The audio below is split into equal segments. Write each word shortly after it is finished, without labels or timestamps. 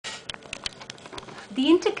The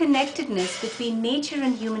interconnectedness between nature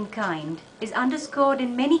and humankind is underscored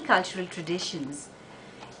in many cultural traditions.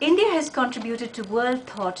 India has contributed to world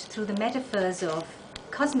thought through the metaphors of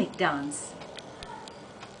cosmic dance.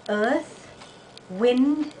 Earth,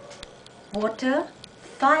 wind, water,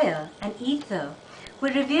 fire, and ether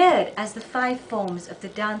were revered as the five forms of the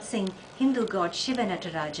dancing Hindu god Shiva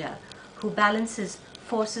Nataraja, who balances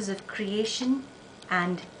forces of creation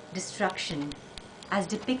and destruction, as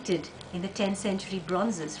depicted in the 10th century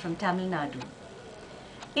bronzes from Tamil Nadu.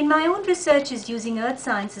 In my own researches using earth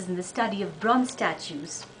sciences in the study of bronze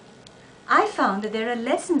statues, I found that there are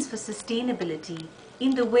lessons for sustainability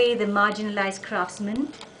in the way the marginalized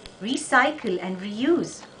craftsmen recycle and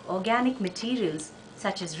reuse organic materials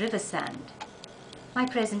such as river sand. My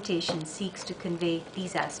presentation seeks to convey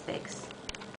these aspects.